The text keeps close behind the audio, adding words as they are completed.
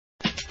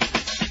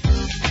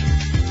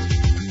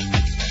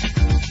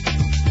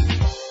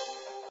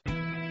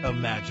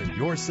Imagine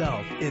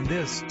yourself in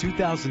this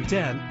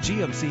 2010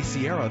 GMC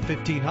Sierra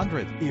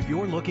 1500. If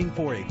you're looking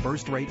for a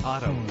first-rate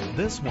auto,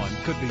 this one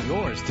could be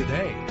yours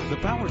today. The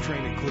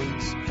powertrain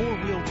includes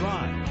four-wheel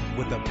drive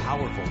with a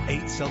powerful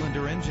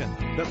 8-cylinder engine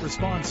that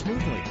responds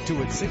smoothly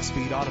to its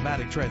 6-speed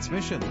automatic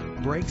transmission.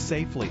 Brakes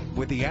safely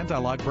with the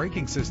anti-lock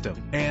braking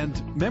system.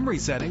 And memory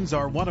settings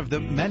are one of the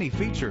many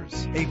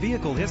features. A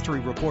vehicle history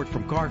report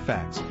from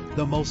Carfax,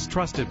 the most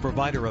trusted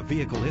provider of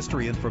vehicle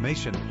history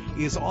information,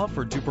 is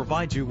offered to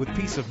provide you with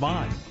peace of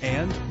mind.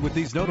 And with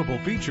these notable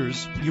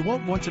features, you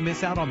won't want to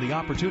miss out on the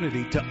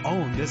opportunity to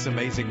own this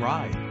amazing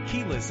ride.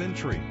 Keyless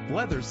entry,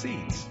 leather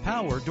seats,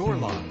 power door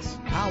locks,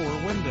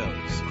 power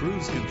windows,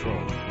 cruise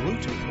control,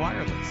 Bluetooth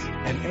wireless,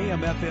 and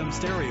AM/FM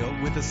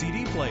stereo with a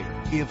CD player.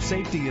 If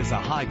safety is a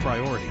high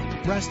priority,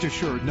 rest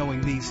assured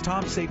knowing these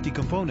top safety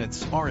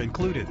components are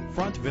included: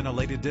 front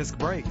ventilated disc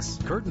brakes,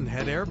 curtain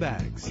head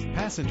airbags,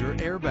 passenger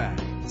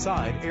airbag,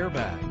 side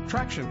airbag,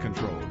 traction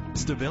control,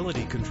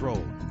 stability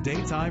control,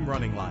 daytime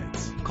running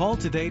lights. Call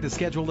today to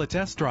schedule a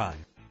test drive.